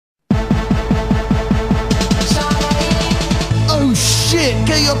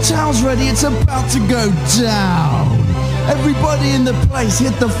get your towels ready, it's about to go down. Everybody in the place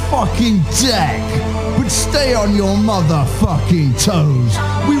hit the fucking deck. But stay on your motherfucking toes.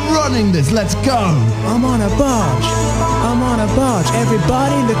 We're running this, let's go. I'm on a barge. I'm on a barge.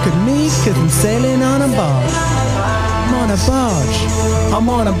 Everybody look at me, cause I'm sailing on a barge. I'm on a barge. I'm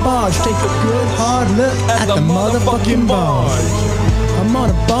on a barge. Take a good hard look at the motherfucking barge. I'm on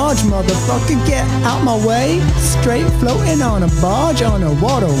a barge, motherfucker, get out my way. Straight floating on a barge on a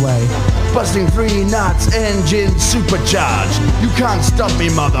waterway. Busting 3 knots, engine supercharged. You can't stop me,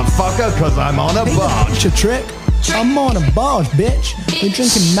 motherfucker, cause I'm on a barge. It's a trick. I'm on a barge, bitch. We're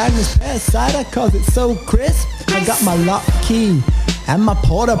drinking Magnus pear cider cause it's so crisp. I got my lock key and my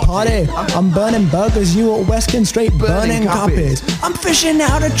porta potty. I'm burning burgers, you at Westkin straight burning copies. I'm fishing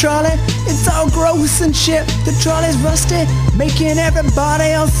out a trolley, it's all gross and shit. The trolley's rusty, making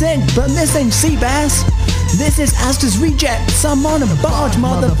everybody else sick. But this ain't sea bass, this is Astor's rejects. I'm on a barge,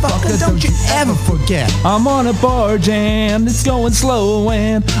 motherfucker, don't you ever forget. I'm on a barge and it's going slow,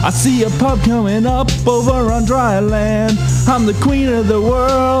 and I see a pub coming up over on dry land. I'm the queen of the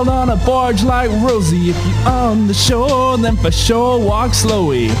world on a barge like Rosie. If you're on the shore, then for sure walk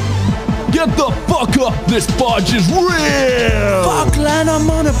slowly. Get the fuck up, this barge is real! Fuck land, I'm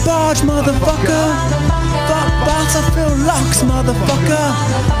on a barge, motherfucker. Fuck boss, I feel locks, motherfucker.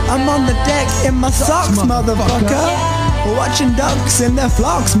 I'm on the deck in my socks, motherfucker. Watching ducks in their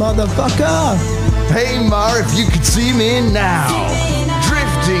flocks, motherfucker. Hey Ma, if you could see me now,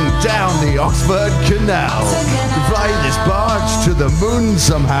 drifting down the Oxford Canal. We fly this barge to the moon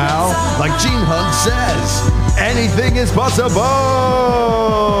somehow. Like Gene Hunt says, anything is possible.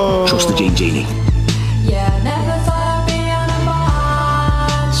 Trust the Genie. Yeah, never thought I'd be on a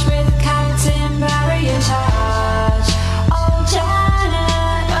barge with Captain Barry in charge. Old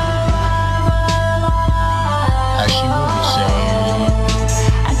Janet, As she would say.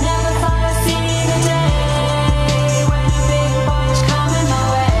 I never thought I'd see the day when a big barge coming my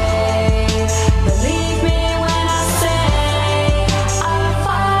way. Believe me when I say I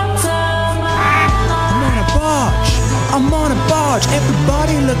fucked up my life. I'm on a barge. I'm on a barge.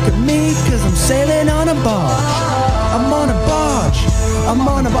 Everybody look at me, cause I'm sailing on a barge. I'm on a barge. I'm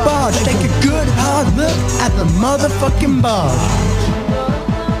on a barge. Take a good hard look at the motherfucking barge.